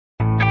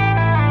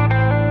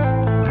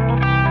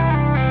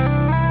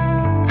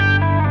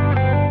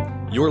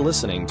You're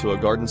listening to a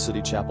Garden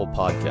City Chapel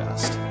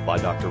podcast by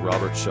Dr.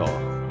 Robert Shaw.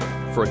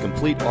 For a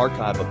complete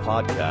archive of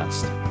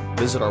podcasts,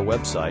 visit our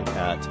website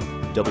at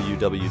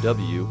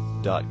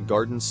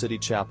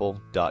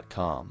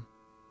www.gardencitychapel.com.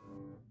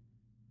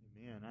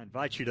 Amen. I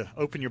invite you to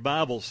open your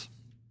Bibles.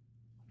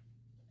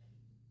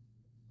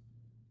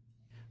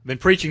 I've been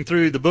preaching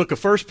through the book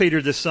of 1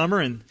 Peter this summer,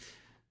 and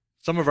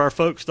some of our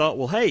folks thought,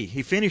 well, hey,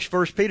 he finished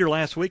 1 Peter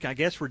last week. I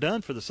guess we're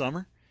done for the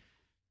summer.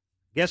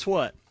 Guess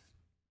what?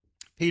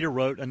 Peter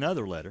wrote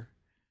another letter,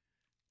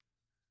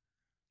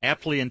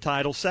 aptly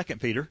entitled 2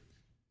 Peter.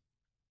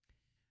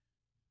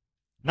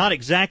 Not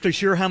exactly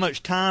sure how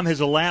much time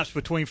has elapsed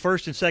between 1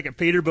 and 2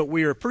 Peter, but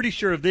we are pretty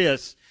sure of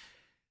this.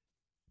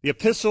 The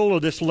epistle or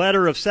this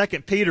letter of 2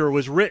 Peter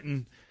was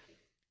written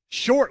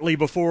shortly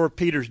before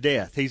Peter's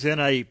death. He's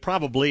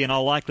probably in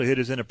all likelihood,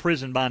 is in a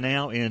prison by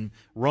now in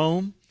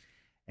Rome,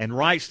 and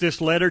writes this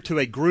letter to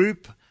a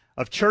group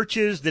of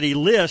churches that he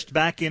lists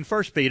back in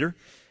 1 Peter.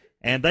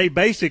 And they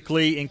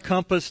basically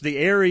encompass the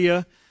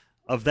area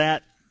of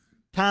that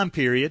time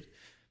period,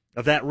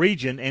 of that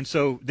region. And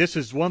so this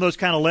is one of those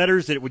kind of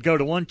letters that it would go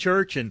to one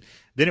church, and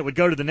then it would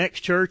go to the next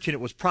church, and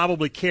it was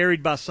probably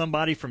carried by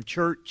somebody from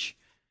church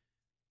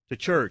to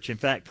church. In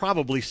fact,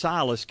 probably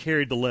Silas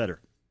carried the letter.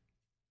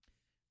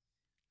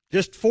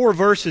 Just 4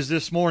 verses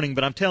this morning,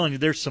 but I'm telling you,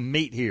 there's some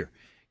meat here.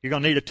 You're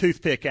going to need a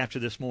toothpick after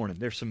this morning.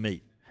 There's some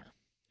meat.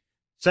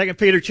 2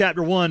 Peter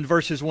chapter 1,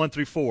 verses 1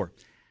 through 4.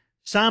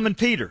 Simon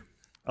Peter,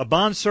 a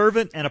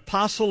bondservant and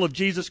apostle of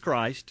Jesus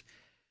Christ,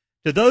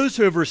 to those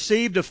who have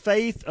received a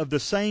faith of the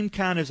same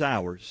kind as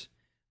ours,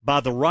 by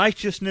the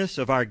righteousness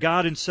of our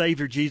God and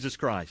Savior Jesus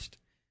Christ,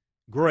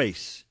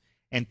 grace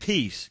and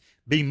peace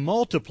be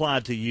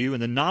multiplied to you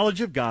in the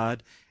knowledge of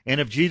God and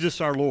of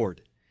Jesus our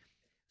Lord,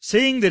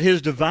 seeing that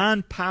His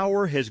divine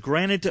power has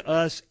granted to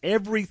us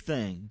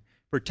everything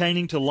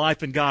pertaining to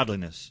life and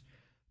godliness,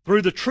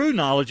 through the true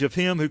knowledge of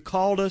Him who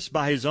called us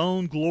by His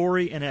own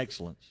glory and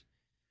excellence.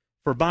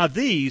 For by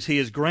these He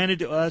has granted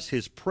to us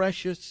His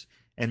precious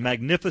and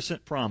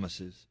magnificent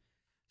promises,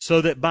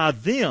 so that by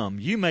them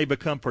you may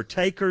become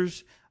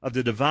partakers of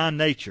the divine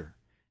nature,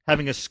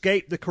 having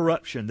escaped the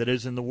corruption that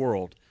is in the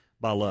world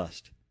by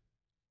lust.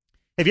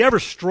 Have you ever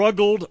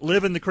struggled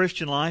living the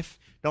Christian life?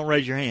 Don't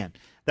raise your hand.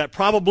 That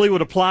probably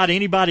would apply to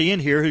anybody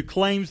in here who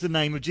claims the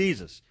name of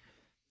Jesus.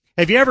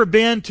 Have you ever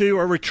been to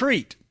a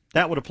retreat?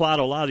 That would apply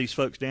to a lot of these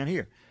folks down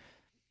here.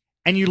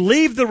 And you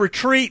leave the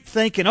retreat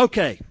thinking,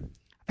 okay,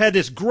 had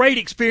this great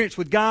experience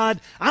with God.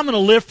 I'm going to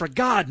live for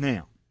God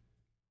now.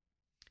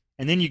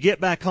 And then you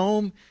get back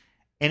home,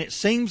 and it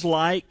seems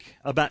like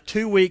about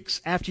 2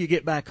 weeks after you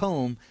get back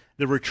home,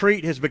 the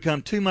retreat has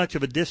become too much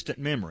of a distant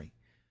memory.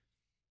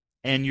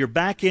 And you're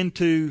back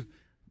into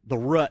the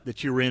rut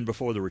that you were in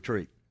before the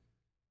retreat.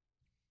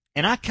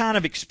 And I kind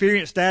of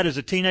experienced that as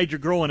a teenager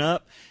growing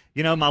up.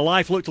 You know, my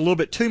life looked a little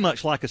bit too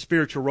much like a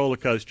spiritual roller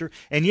coaster.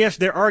 And yes,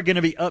 there are going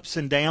to be ups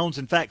and downs.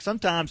 In fact,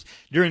 sometimes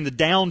during the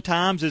down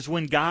times is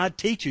when God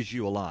teaches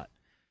you a lot.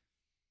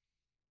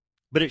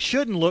 But it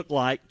shouldn't look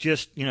like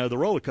just, the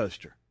roller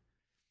coaster.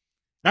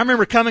 I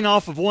remember coming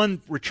off of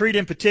one retreat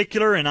in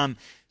particular, and I'm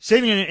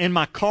sitting in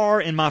my car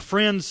in my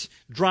friend's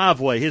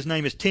driveway. His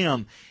name is Tim.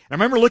 And I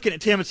remember looking at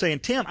Tim and saying,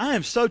 Tim, I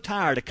am so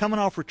tired of coming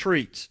off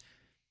retreats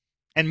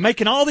and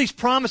making all these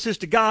promises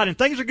to God, and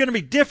things are going to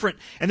be different.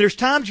 And there's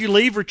times you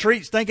leave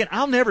retreats thinking,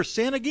 I'll never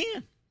sin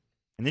again.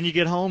 And then you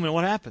get home, and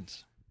what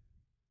happens?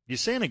 You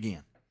sin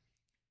again.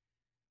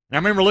 And I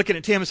remember looking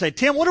at Tim and saying,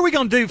 Tim, what are we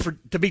going to do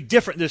to be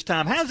different this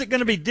time? How's it going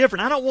to be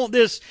different? I don't want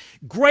this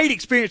great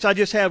experience I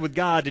just had with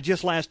God to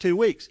just last 2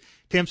 weeks.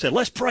 Tim said,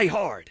 let's pray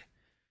hard.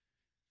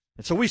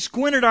 And so we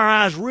squinted our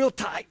eyes real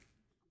tight,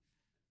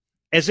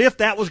 as if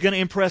that was going to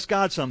impress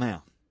God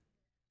somehow.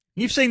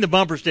 You've seen the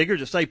bumper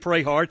stickers that say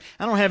pray hard.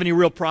 I don't have any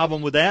real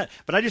problem with that,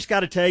 but I just got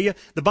to tell you,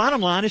 the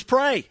bottom line is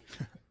pray.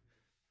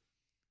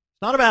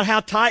 It's not about how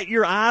tight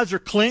your eyes are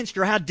clenched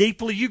or how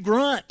deeply you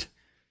grunt.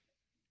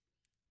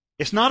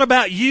 It's not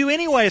about you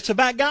anyway. It's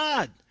about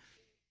God.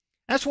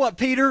 That's what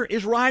Peter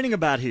is writing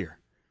about here.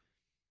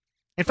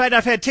 In fact,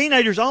 I've had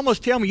teenagers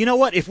almost tell me, you know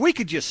what, if we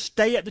could just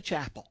stay at the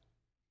chapel,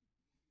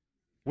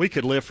 we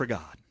could live for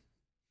God.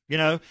 You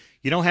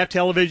don't have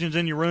televisions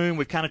in your room.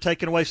 We've kind of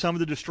taken away some of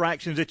the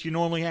distractions that you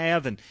normally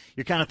have, and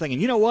you're kind of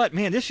thinking, you know what,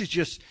 man, this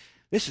is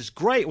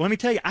great. Well, let me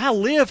tell you, I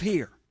live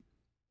here.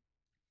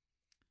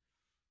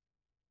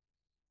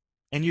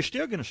 And you're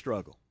still going to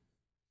struggle.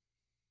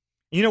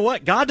 You know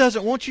what? God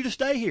doesn't want you to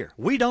stay here.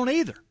 We don't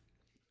either.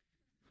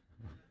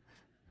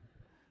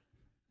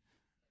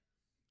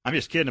 I'm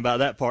just kidding about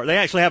that part. They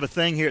actually have a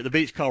thing here at the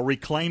beach called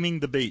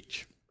Reclaiming the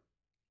Beach.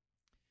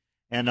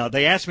 And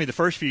they asked me the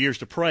first few years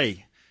to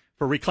pray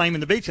for reclaiming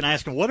the beach, and I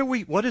asked them,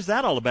 what is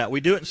that all about? We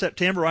do it in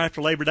September right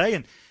after Labor Day,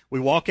 and we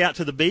walk out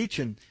to the beach,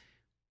 and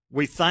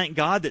we thank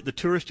God that the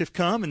tourists have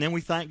come, and then we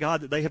thank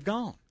God that they have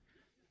gone.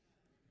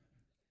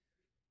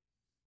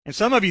 And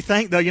some of you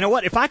think, though, you know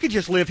what, if I could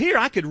just live here,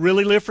 I could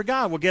really live for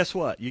God. Well, guess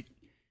what? You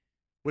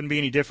wouldn't be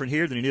any different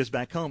here than it is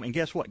back home. And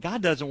guess what?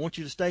 God doesn't want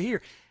you to stay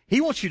here. He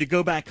wants you to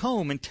go back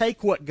home and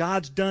take what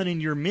God's done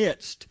in your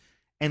midst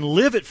and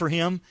live it for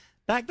Him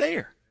back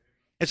there.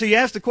 And so you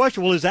ask the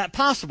question, well, is that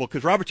possible?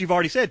 Because, Robert, you've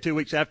already said 2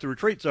 weeks after the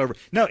retreat's over.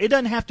 No, it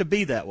doesn't have to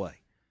be that way.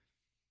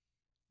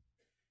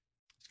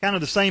 It's kind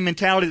of the same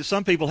mentality that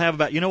some people have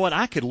about, you know what,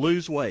 I could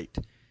lose weight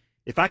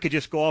if I could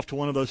just go off to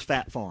one of those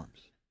fat farms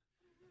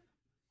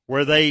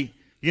where they,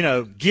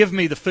 give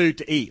me the food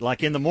to eat.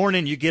 Like in the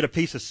morning, you get a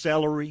piece of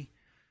celery.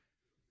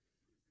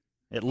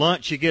 At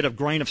lunch, you get a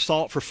grain of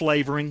salt for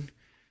flavoring.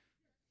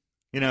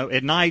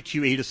 At night,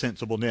 you eat a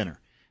sensible dinner.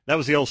 That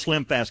was the old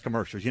Slim Fast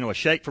commercials. A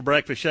shake for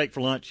breakfast, shake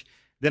for lunch,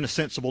 then a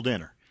sensible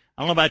dinner.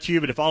 I don't know about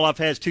you, but if all I've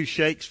had is 2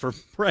 shakes for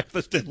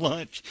breakfast and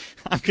lunch,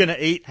 I'm going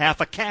to eat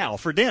half a cow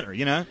for dinner,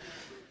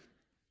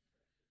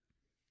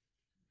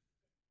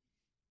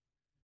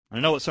 I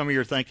know what some of you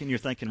are thinking. You're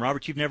thinking,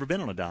 Robert, you've never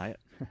been on a diet.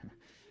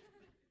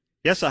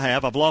 Yes, I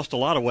have. I've lost a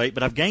lot of weight,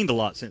 but I've gained a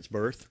lot since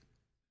birth.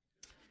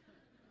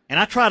 And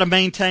I try to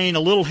maintain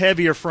a little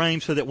heavier frame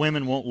so that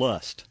women won't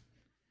lust.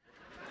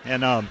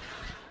 And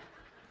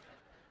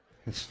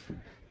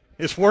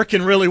it's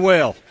working really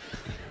well.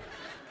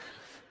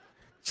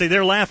 See,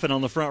 they're laughing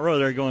on the front row.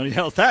 They're going,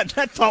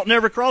 that thought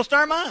never crossed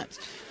our minds.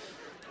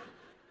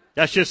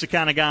 That's just the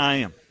kind of guy I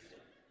am.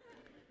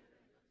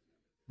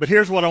 But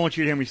here's what I want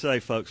you to hear me say,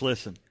 folks.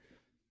 Listen.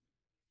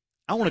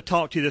 I want to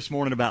talk to you this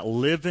morning about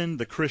living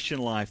the Christian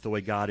life the way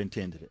God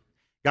intended it.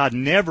 God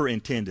never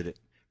intended it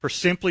for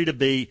simply to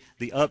be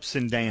the ups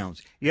and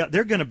downs. Yeah,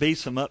 there are going to be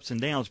some ups and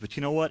downs, but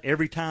you know what?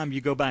 Every time you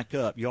go back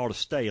up, you ought to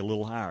stay a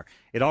little higher.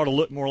 It ought to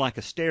look more like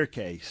a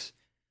staircase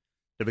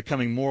to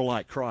becoming more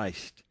like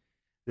Christ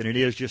than it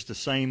is just the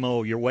same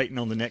old, you're waiting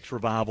on the next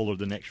revival or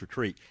the next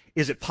retreat.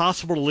 Is it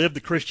possible to live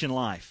the Christian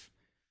life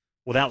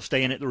without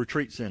staying at the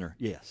retreat center?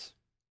 Yes,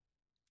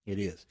 it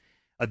is.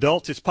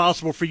 Adults, it's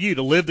possible for you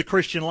to live the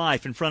Christian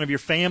life in front of your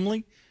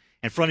family,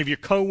 in front of your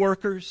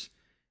coworkers,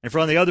 in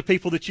front of the other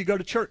people that you go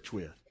to church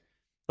with.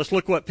 Let's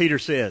look what Peter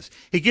says.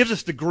 He gives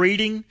us the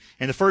greeting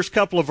in the first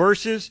couple of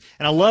verses,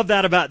 and I love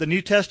that about the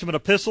New Testament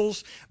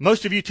epistles.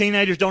 Most of you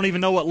teenagers don't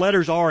even know what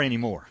letters are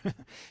anymore.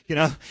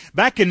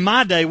 Back in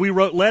my day, we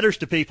wrote letters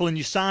to people, and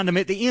you signed them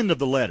at the end of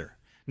the letter.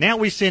 Now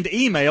we send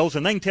emails,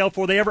 and they can tell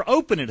before they ever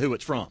open it who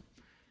it's from.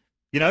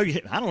 I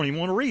don't even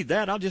want to read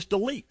that. I'll just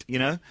delete,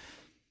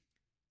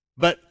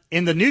 But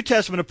in the New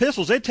Testament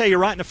epistles, they tell you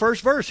right in the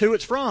first verse who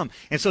it's from.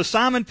 And so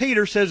Simon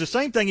Peter says the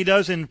same thing he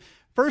does in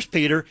 1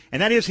 Peter,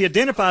 and that is he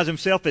identifies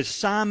himself as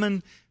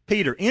Simon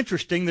Peter.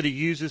 Interesting that he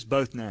uses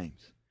both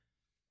names.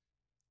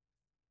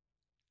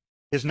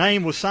 His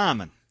name was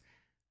Simon,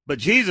 but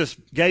Jesus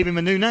gave him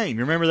a new name.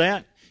 You remember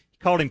that? He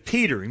called him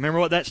Peter. Remember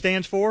what that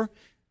stands for?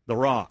 The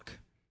rock.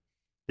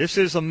 This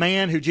is a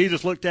man who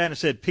Jesus looked at and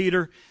said,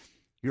 Peter,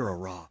 you're a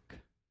rock.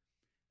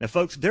 Now,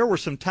 folks, there were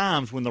some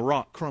times when the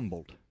rock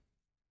crumbled.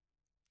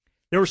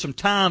 There were some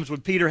times when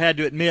Peter had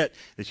to admit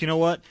that, you know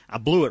what, I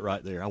blew it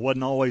right there. I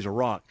wasn't always a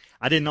rock.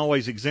 I didn't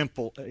always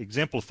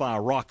exemplify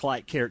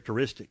rock-like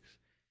characteristics.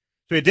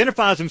 So he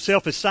identifies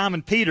himself as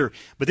Simon Peter,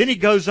 but then he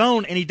goes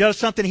on and he does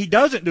something he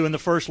doesn't do in the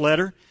first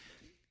letter.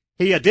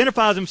 He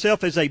identifies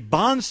himself as a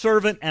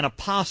bondservant and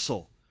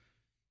apostle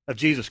of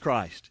Jesus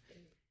Christ.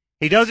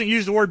 He doesn't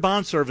use the word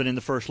bondservant in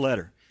the first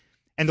letter.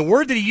 And the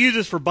word that he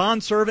uses for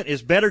bondservant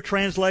is better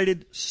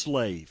translated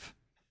slave.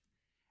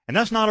 And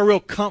that's not a real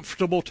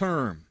comfortable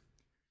term.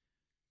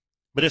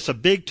 But it's a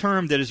big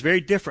term that is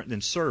very different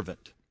than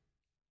servant.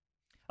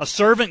 A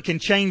servant can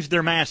change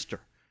their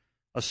master.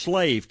 A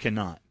slave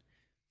cannot.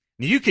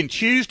 Now, you can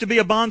choose to be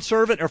a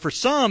bondservant, or for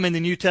some in the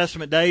New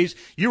Testament days,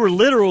 you were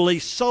literally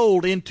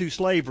sold into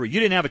slavery.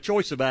 You didn't have a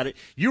choice about it.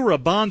 You were a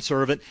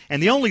bondservant,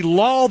 and the only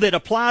law that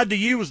applied to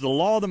you was the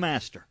law of the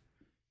master.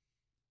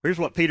 Here's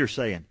what Peter's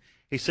saying.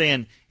 He's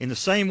saying, in the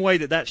same way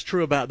that that's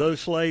true about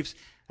those slaves,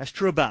 that's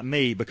true about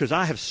me, because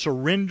I have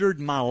surrendered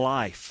my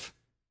life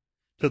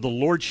to the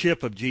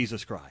lordship of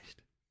Jesus Christ.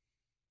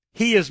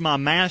 He is my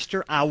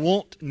master. I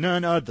want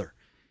none other.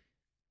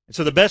 And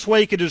so the best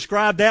way he could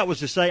describe that was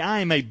to say, I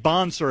am a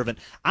bondservant.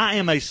 I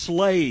am a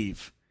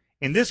slave,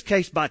 in this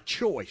case by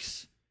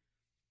choice,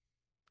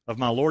 of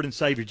my Lord and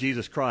Savior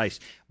Jesus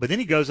Christ. But then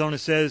he goes on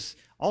and says,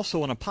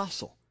 also an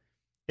apostle.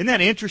 Isn't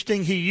that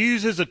interesting? He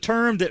uses a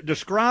term that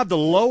described the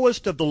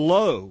lowest of the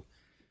low.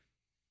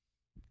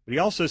 But he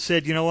also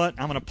said, you know what?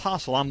 I'm an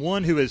apostle. I'm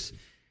one who has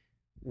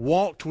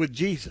walked with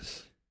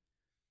Jesus,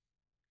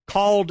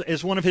 called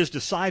as one of his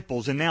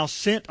disciples, and now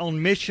sent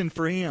on mission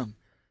for him.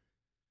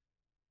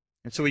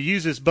 And so he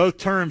uses both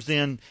terms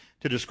then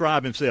to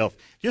describe himself.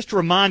 Just to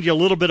remind you a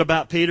little bit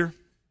about Peter.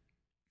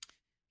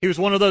 He was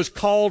one of those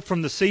called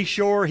from the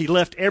seashore. He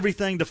left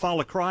everything to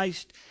follow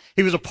Christ.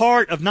 He was a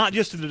part of not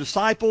just the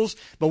disciples,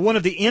 but one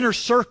of the inner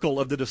circle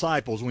of the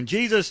disciples. When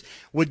Jesus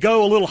would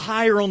go a little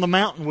higher on the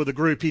mountain with a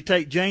group, he'd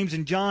take James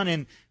and John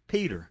and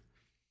Peter.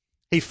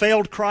 He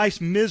failed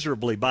Christ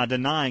miserably by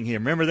denying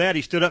him. Remember that?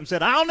 He stood up and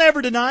said, I'll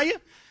never deny you.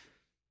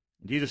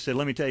 And Jesus said,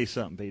 let me tell you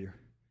something, Peter.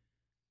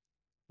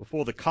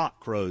 Before the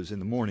cock crows in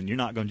the morning, you're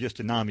not going to just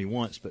deny me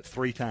once, but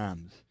 3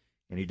 times.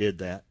 And he did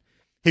that.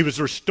 He was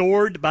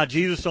restored by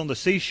Jesus on the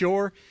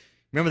seashore.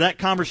 Remember that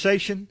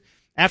conversation?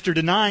 After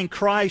denying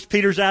Christ,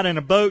 Peter's out in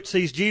a boat,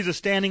 sees Jesus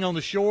standing on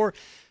the shore,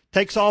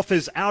 takes off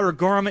his outer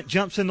garment,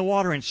 jumps in the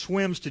water, and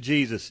swims to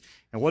Jesus.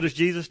 And what does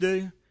Jesus do?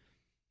 He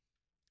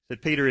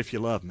said, Peter, if you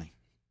love me,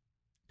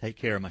 take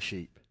care of my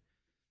sheep.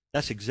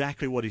 That's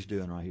exactly what he's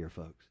doing right here,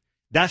 folks.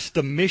 That's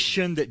the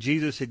mission that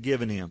Jesus had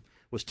given him,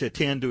 was to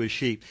attend to his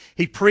sheep.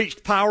 He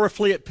preached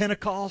powerfully at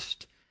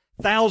Pentecost.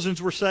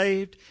 Thousands were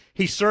saved.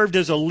 He served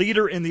as a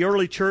leader in the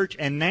early church,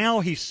 and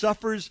now he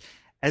suffers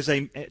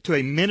to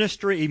a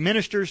ministry. He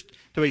ministers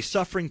to a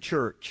suffering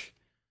church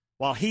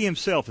while he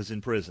himself is in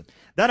prison.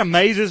 That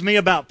amazes me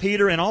about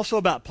Peter and also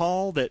about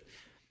Paul, that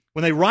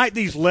when they write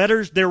these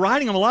letters, they're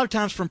writing them a lot of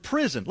times from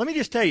prison. Let me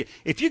just tell you,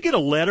 if you get a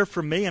letter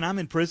from me and I'm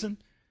in prison,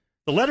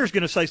 the letter's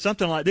going to say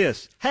something like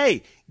this: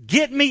 hey,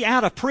 get me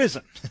out of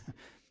prison.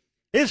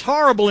 It's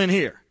horrible in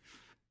here.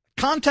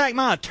 Contact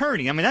my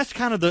attorney. I mean, that's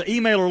kind of the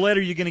email or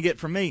letter you're going to get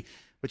from me.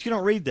 But you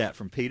don't read that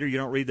from Peter. You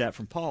don't read that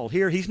from Paul.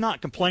 Here, he's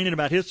not complaining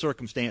about his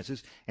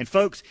circumstances. And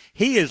folks,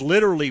 he is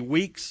literally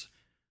weeks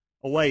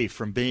away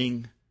from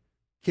being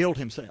killed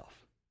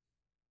himself.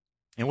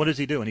 And what is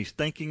he doing? He's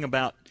thinking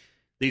about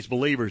these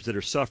believers that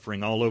are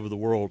suffering all over the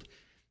world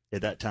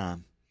at that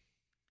time.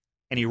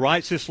 And he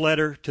writes this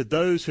letter to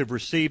those who have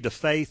received a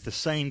faith the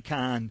same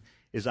kind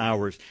as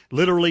ours.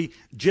 Literally,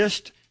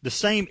 just the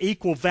same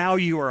equal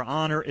value or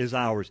honor as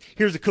ours.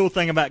 Here's the cool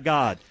thing about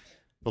God.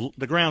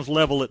 The ground's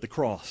level at the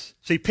cross.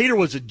 See, Peter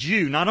was a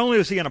Jew. Not only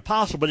was he an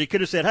apostle, but he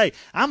could have said, hey,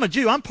 I'm a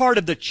Jew. I'm part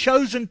of the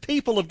chosen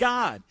people of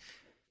God.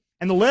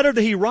 And the letter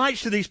that he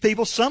writes to these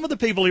people, some of the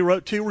people he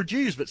wrote to were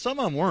Jews, but some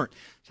of them weren't.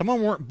 Some of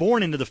them weren't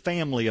born into the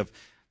family of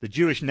the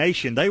Jewish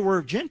nation. They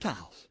were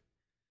Gentiles.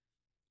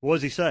 What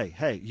does he say?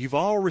 Hey, you've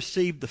all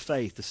received the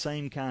faith, the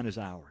same kind as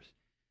ours.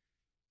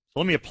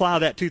 So let me apply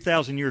that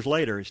 2,000 years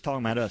later. It's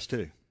talking about us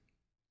too.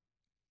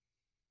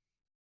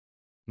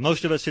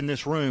 Most of us in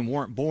this room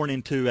weren't born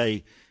into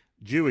a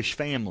Jewish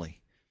family,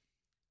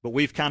 but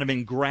we've kind of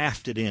been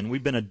grafted in.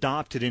 We've been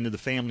adopted into the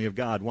family of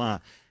God. Why?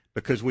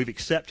 Because we've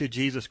accepted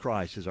Jesus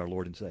Christ as our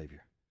Lord and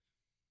Savior.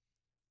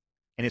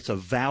 And it's a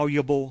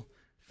valuable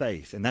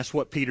faith. And that's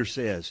what Peter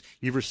says.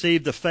 You've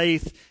received the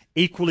faith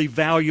equally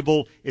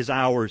valuable as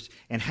ours.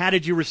 And how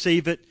did you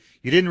receive it?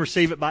 You didn't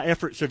receive it by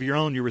efforts of your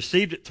own. You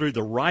received it through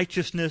the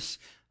righteousness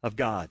of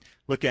God.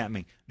 Look at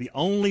me. The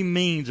only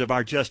means of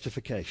our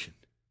justification,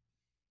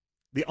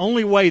 the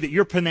only way that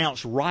you're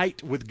pronounced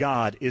right with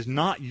God, is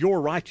not your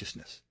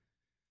righteousness.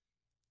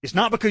 It's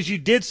not because you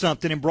did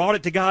something and brought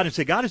it to God and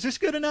said, God, is this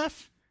good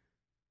enough?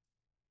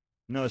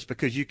 No, it's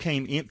because you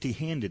came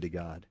empty-handed to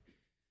God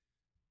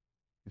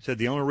and said,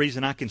 the only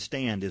reason I can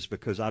stand is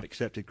because I've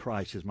accepted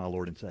Christ as my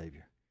Lord and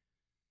Savior.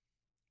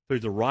 Through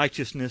the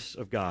righteousness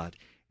of God.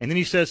 And then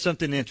he says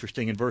something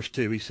interesting in verse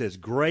 2. He says,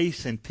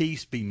 grace and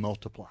peace be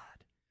multiplied.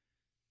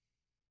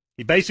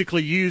 He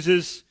basically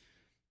uses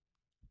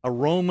a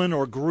Roman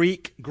or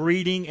Greek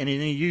greeting, and then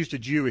he used a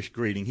Jewish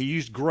greeting. He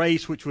used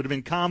grace, which would have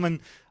been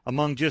common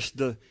among just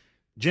the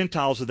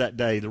Gentiles of that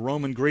day, the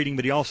Roman greeting,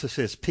 but he also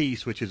says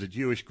peace, which is a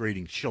Jewish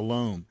greeting.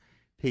 Shalom,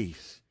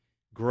 peace.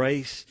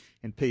 Grace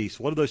and peace.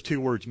 What do those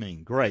two words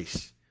mean?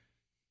 Grace.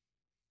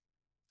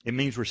 It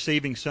means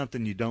receiving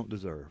something you don't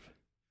deserve.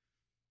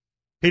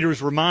 Peter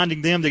is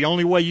reminding them the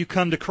only way you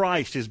come to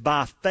Christ is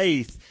by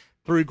faith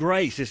through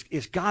grace.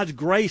 It's God's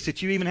grace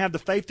that you even have the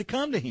faith to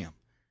come to Him.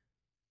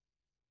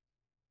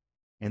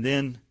 And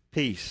then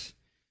peace.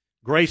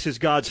 Grace is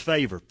God's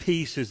favor.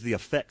 Peace is the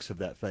effects of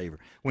that favor.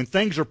 When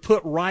things are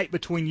put right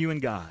between you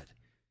and God,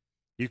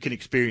 you can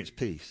experience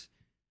peace.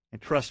 And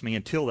trust me,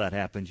 until that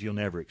happens, you'll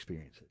never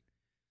experience it.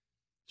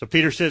 So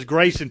Peter says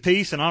grace and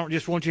peace, and I don't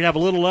just want you to have a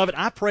little of it.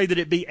 I pray that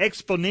it be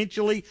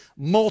exponentially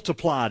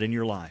multiplied in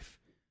your life.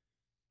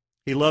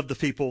 He loved the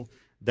people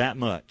that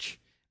much.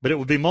 But it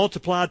would be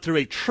multiplied through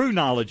a true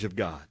knowledge of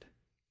God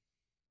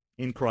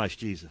in Christ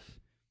Jesus.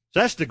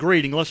 So that's the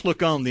greeting. Let's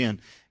look on then.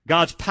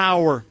 God's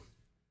power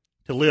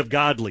to live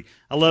godly.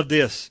 I love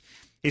this.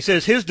 He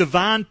says, His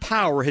divine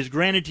power has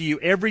granted to you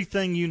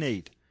everything you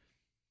need.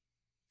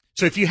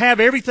 So if you have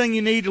everything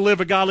you need to live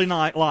a godly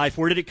life,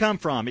 where did it come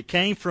from? It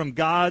came from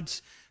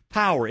God's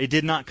power. It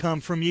did not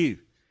come from you.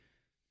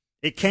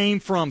 It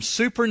came from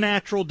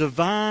supernatural,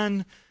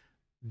 divine,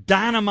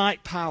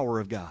 dynamite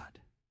power of God.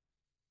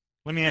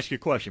 Let me ask you a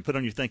question. Put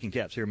on your thinking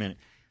caps here a minute.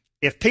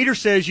 If Peter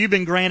says you've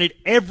been granted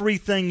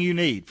everything you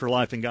need for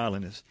life and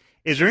godliness,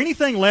 is there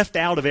anything left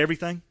out of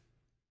everything?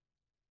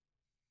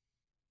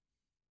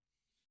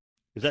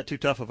 Is that too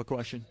tough of a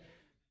question?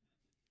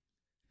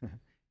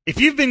 If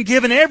you've been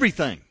given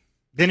everything,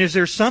 then is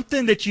there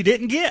something that you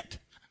didn't get?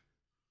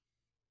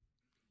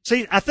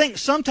 See, I think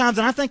sometimes,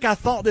 and I think I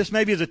thought this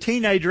maybe as a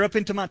teenager up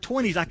into my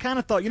 20s, I kind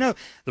of thought,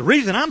 the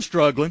reason I'm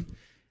struggling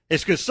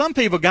is because some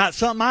people got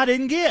something I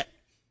didn't get.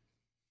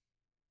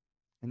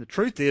 And the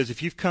truth is,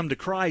 if you've come to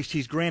Christ,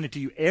 He's granted to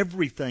you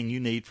everything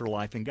you need for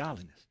life and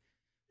godliness.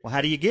 Well,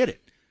 how do you get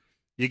it?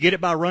 You get it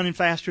by running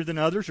faster than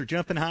others or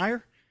jumping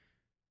higher?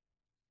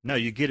 No,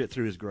 you get it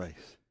through His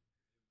grace.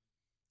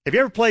 Have you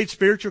ever played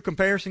spiritual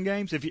comparison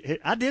games?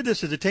 I did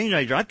this as a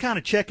teenager. I'd kind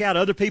of check out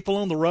other people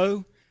on the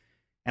row,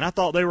 And I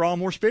thought they were all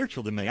more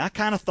spiritual than me. I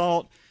kind of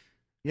thought,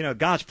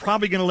 God's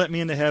probably going to let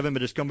me into heaven,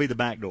 but it's going to be the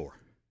back door.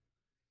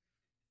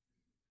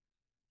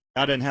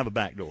 God doesn't have a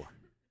back door.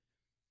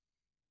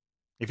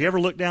 If you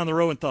ever looked down the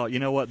row and thought, you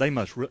know what, they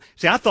must...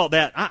 See, I thought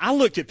that. I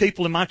looked at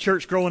people in my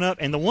church growing up,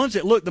 and the ones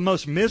that looked the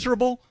most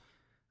miserable,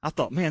 I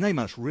thought, man, they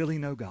must really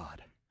know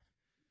God.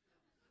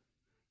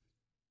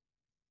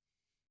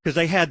 Because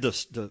they had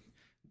the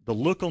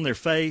look on their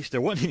face.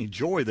 There wasn't any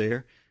joy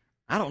there.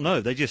 I don't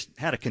know. They just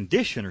had a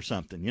condition or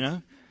something,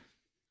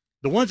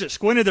 The ones that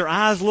squinted their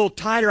eyes a little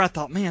tighter, I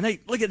thought, man,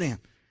 look at them.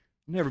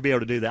 I'll never be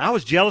able to do that. I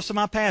was jealous of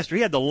my pastor.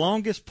 He had the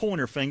longest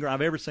pointer finger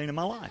I've ever seen in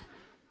my life.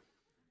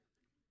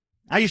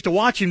 I used to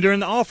watch him during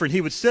the offering.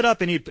 He would sit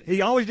up, and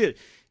he always did.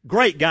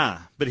 Great guy,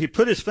 but he'd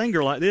put his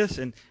finger like this,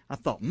 and I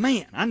thought,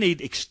 man, I need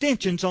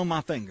extensions on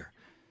my finger.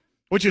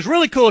 Which is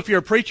really cool if you're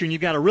a preacher and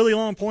you've got a really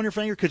long pointer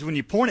finger, because when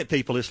you point at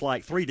people, it's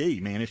like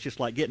 3D, man. It's just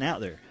like getting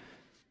out there.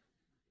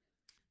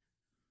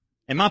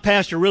 And my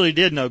pastor really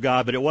did know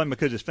God, but it wasn't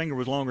because his finger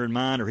was longer than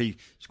mine or he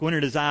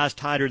squinted his eyes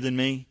tighter than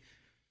me.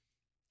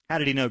 How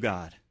did he know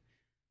God?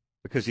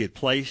 Because he had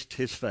placed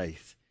his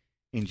faith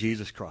in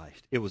Jesus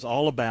Christ. It was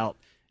all about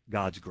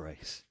God's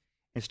grace.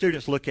 And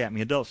students look at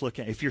me, adults look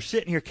at me. If you're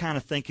sitting here kind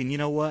of thinking, you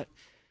know what?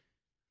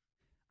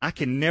 I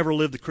can never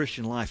live the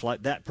Christian life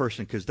like that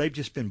person because they've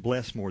just been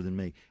blessed more than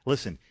me.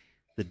 Listen,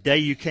 the day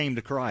you came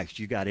to Christ,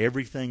 you got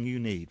everything you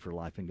need for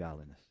life and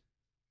godliness.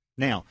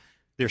 Now,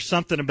 there's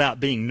something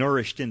about being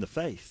nourished in the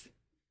faith.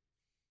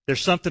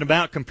 There's something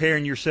about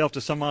comparing yourself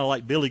to somebody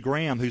like Billy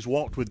Graham, who's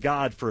walked with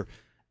God for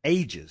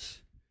ages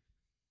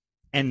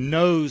and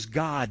knows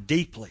God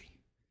deeply.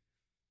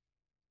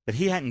 But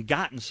he hadn't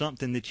gotten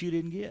something that you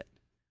didn't get.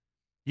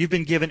 You've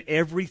been given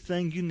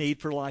everything you need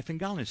for life and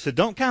godliness. So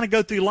don't kind of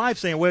go through life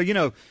saying, well,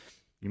 you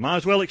might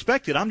as well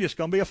expect it. I'm just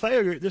going to be a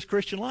failure at this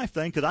Christian life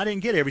thing because I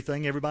didn't get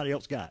everything everybody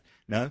else got.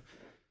 No.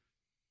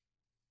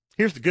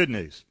 Here's the good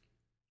news.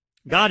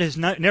 God has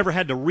never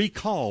had to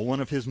recall one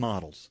of his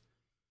models.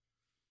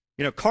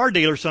 Car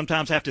dealers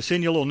sometimes have to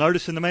send you a little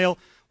notice in the mail.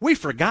 We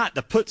forgot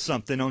to put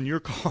something on your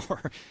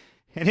car,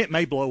 and it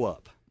may blow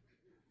up.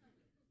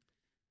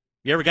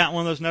 You ever got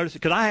one of those notices?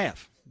 Because I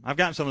have. I've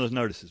gotten some of those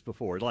notices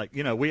before. Like,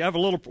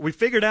 we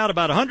figured out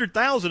about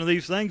 100,000 of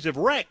these things have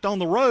wrecked on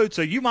the road,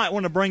 so you might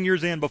want to bring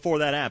yours in before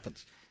that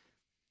happens.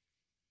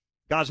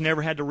 God's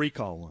never had to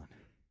recall one.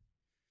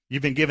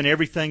 You've been given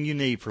everything you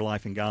need for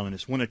life and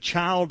godliness. When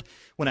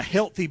a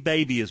healthy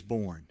baby is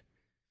born,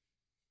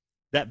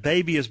 that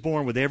baby is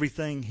born with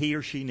everything he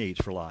or she needs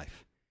for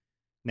life.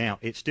 Now,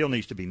 it still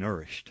needs to be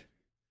nourished.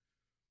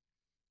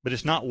 But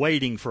it's not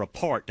waiting for a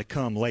part to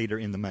come later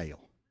in the mail.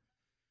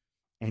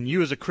 And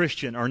you as a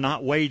Christian are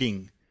not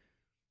waiting,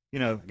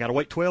 got to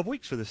wait 12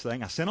 weeks for this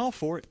thing. I sent off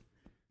for it.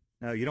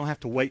 No, you don't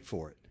have to wait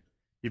for it.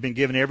 You've been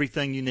given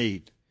everything you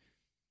need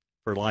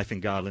for life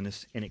and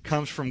godliness, and it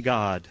comes from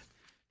God,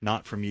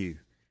 not from you.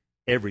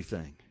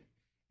 Everything.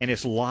 And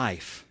it's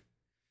life.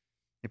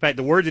 In fact,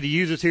 the word that he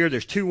uses here,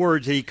 there's two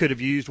words that he could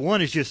have used.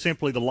 One is just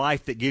simply the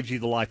life that gives you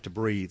the life to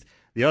breathe.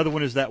 The other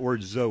one is that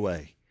word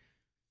zoe.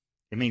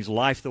 It means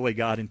life the way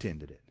God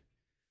intended it.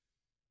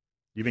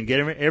 You've been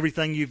getting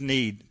everything you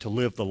need to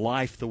live the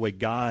life the way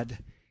God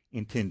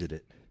intended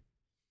it.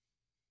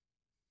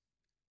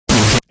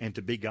 And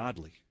to be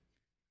godly.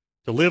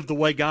 To live the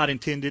way God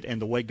intended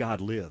and the way God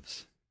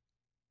lives.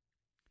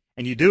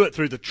 And you do it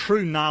through the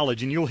true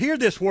knowledge. And you'll hear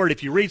this word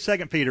if you read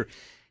 2 Peter.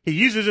 He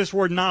uses this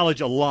word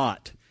knowledge a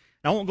lot.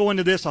 Now, I won't go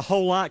into this a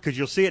whole lot because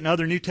you'll see it in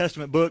other New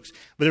Testament books.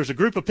 But there's a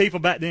group of people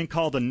back then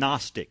called the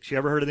Gnostics. You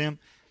ever heard of them?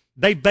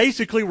 They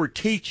basically were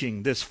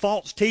teaching, this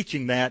false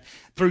teaching that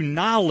through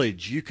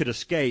knowledge you could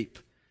escape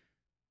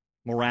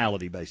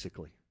morality,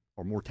 basically,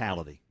 or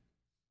mortality.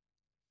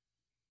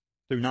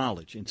 Through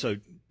knowledge. And so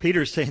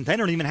Peter's saying they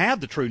don't even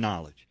have the true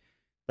knowledge.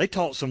 They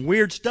taught some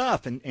weird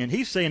stuff. And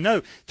he's saying,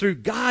 no, through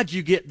God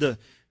you get the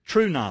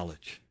true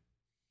knowledge.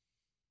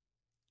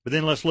 But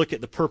then let's look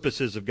at the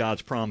purposes of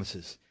God's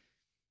promises.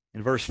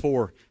 In verse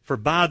 4, for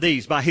by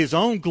his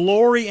own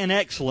glory and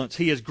excellence,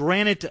 he has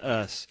granted to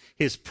us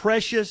his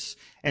precious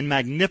and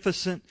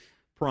magnificent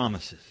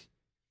promises.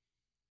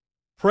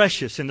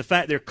 Precious in the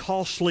fact they're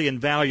costly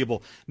and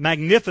valuable.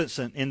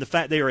 Magnificent in the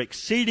fact they are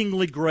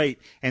exceedingly great,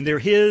 and they're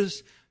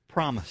his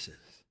promises.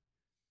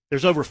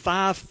 There's over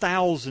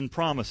 5,000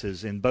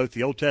 promises in both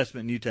the Old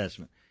Testament and New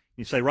Testament.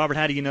 You say, Robert,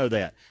 how do you know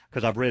that?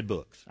 Because I've read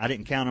books. I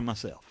didn't count them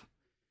myself.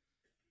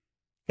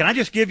 Can I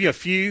just give you a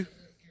few?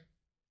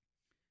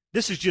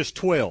 This is just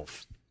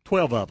 12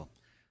 of them.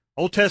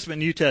 Old Testament,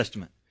 New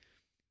Testament.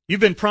 You've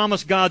been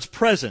promised God's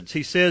presence.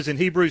 He says in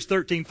Hebrews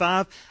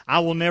 13:5, I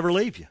will never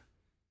leave you.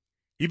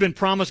 You've been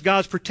promised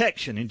God's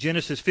protection. In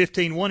Genesis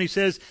 15:1, he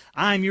says,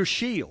 I am your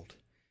shield.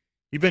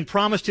 You've been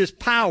promised his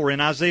power in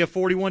Isaiah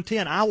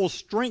 41:10. I will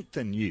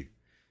strengthen you.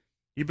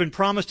 You've been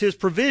promised his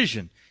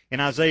provision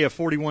in Isaiah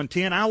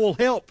 41:10. I will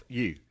help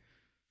you.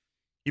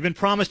 You've been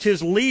promised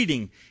his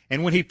leading,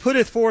 and when he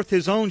putteth forth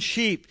his own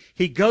sheep,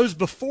 he goes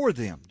before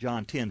them,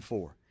 John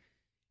 10:4.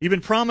 You've been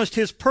promised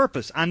His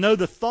purpose. I know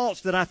the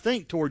thoughts that I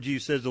think toward you,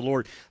 says the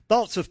Lord,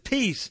 thoughts of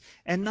peace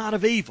and not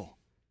of evil.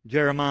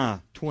 Jeremiah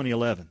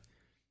 20:11. Is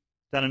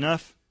that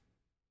enough?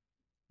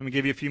 Let me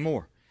give you a few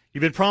more.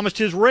 You've been promised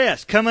His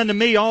rest. Come unto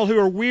me, all who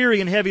are weary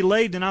and heavy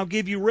laden, and I'll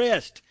give you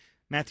rest.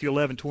 Matthew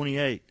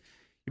 11:28.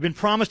 You've been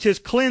promised His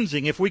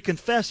cleansing if we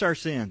confess our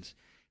sins.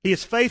 He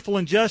is faithful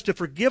and just to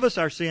forgive us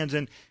our sins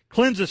and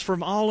cleanse us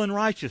from all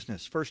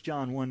unrighteousness. 1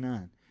 John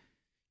 1:9.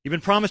 You've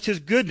been promised His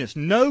goodness.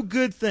 No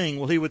good thing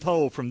will He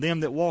withhold from them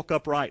that walk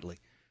uprightly.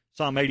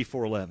 Psalm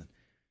 84:11.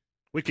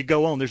 We could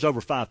go on. There's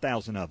over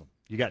 5,000 of them.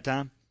 You got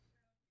time?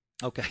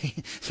 Okay.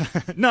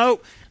 No.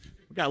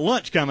 We've got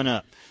lunch coming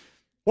up.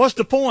 What's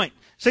the point?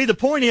 See, the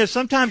point is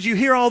sometimes you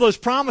hear all those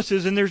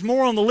promises and there's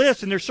more on the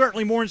list and there's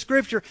certainly more in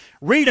Scripture.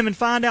 Read them and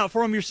find out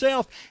for them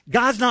yourself.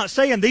 God's not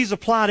saying these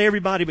apply to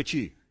everybody but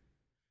you.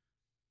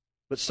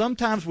 But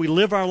sometimes we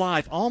live our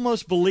life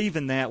almost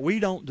believing that we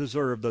don't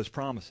deserve those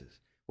promises.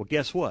 Well,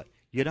 guess what?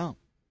 You don't.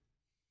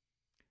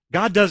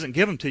 God doesn't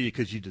give them to you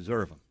because you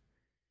deserve them.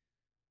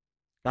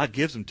 God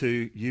gives them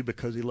to you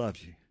because He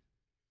loves you.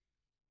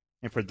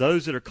 And for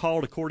those that are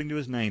called according to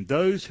His name,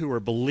 those who are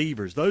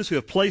believers, those who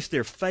have placed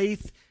their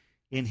faith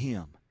in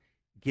Him,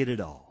 get it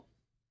all.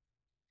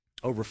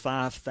 Over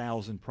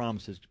 5,000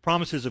 promises.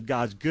 Promises of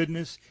God's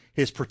goodness,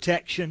 His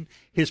protection,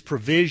 His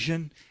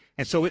provision.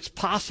 And so it's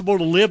possible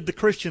to live the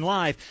Christian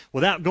life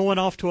without going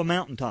off to a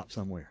mountaintop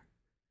somewhere.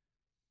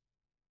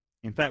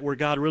 In fact, where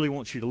God really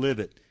wants you to live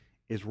it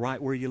is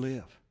right where you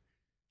live.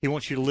 He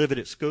wants you to live it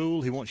at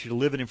school. He wants you to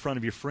live it in front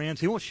of your friends.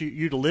 He wants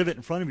you to live it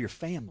in front of your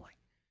family.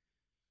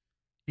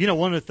 You know,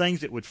 one of the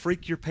things that would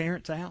freak your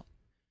parents out,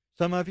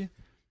 some of you,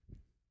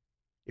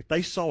 if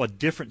they saw a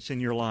difference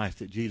in your life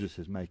that Jesus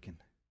is making.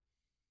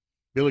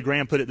 Billy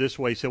Graham put it this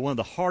way. He said one of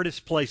the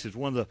hardest places,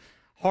 one of the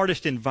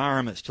hardest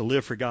environments to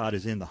live for God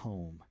is in the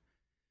home,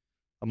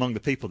 among the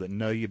people that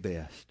know you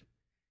best.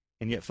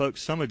 And yet,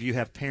 folks, some of you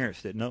have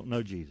parents that don't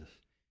know Jesus.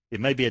 It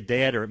may be a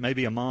dad or it may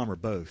be a mom or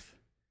both.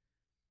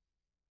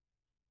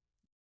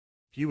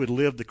 If you would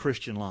live the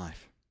Christian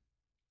life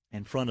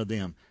in front of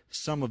them,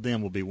 some of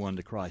them will be won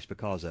to Christ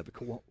because of it.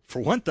 For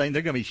one thing,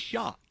 they're going to be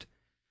shocked.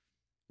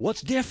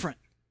 What's different?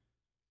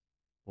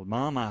 Well,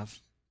 Mom,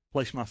 I've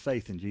placed my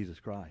faith in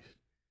Jesus Christ.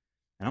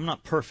 And I'm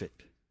not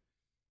perfect,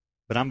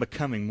 but I'm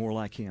becoming more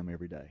like Him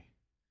every day.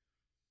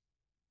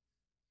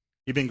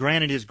 You've been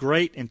granted His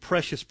great and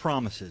precious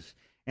promises,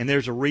 and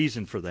there's a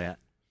reason for that.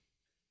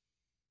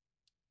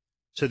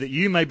 So that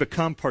you may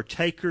become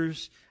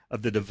partakers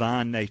of the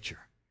divine nature,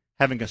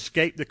 having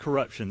escaped the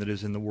corruption that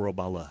is in the world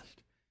by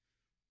lust.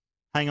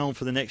 Hang on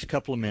for the next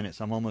couple of minutes.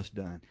 I'm almost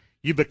done.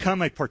 You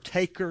become a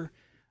partaker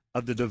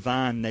of the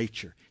divine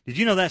nature. Did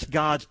you know that's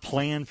God's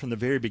plan from the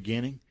very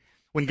beginning?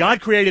 When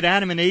God created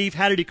Adam and Eve,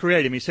 how did He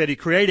create them? He said He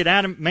created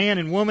Adam, man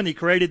and woman. He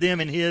created them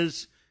in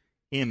His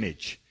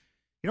image.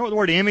 You know what the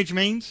word image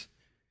means?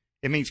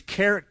 It means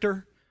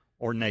character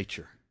or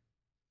nature.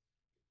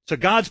 So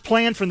God's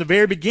plan from the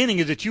very beginning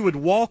is that you would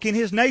walk in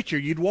His nature.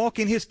 You'd walk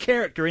in His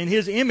character, in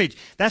His image.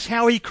 That's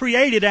how He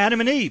created Adam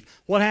and Eve.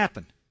 What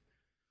happened?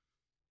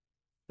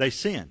 They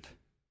sinned.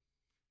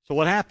 So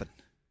what happened?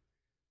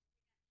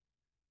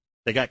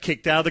 They got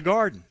kicked out of the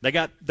garden.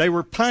 They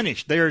were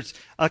punished. There's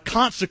a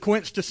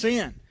consequence to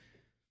sin.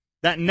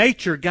 That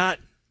nature got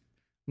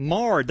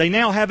marred. They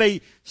now have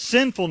a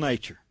sinful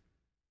nature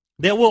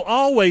that will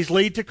always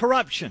lead to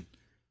corruption.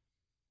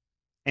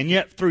 And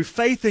yet, through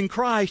faith in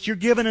Christ, you're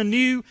given a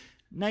new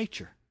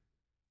nature.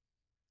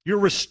 You're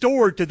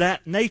restored to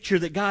that nature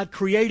that God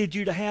created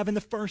you to have in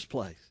the first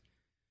place.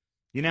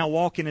 You now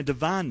walk in a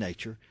divine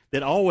nature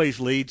that always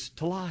leads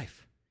to life.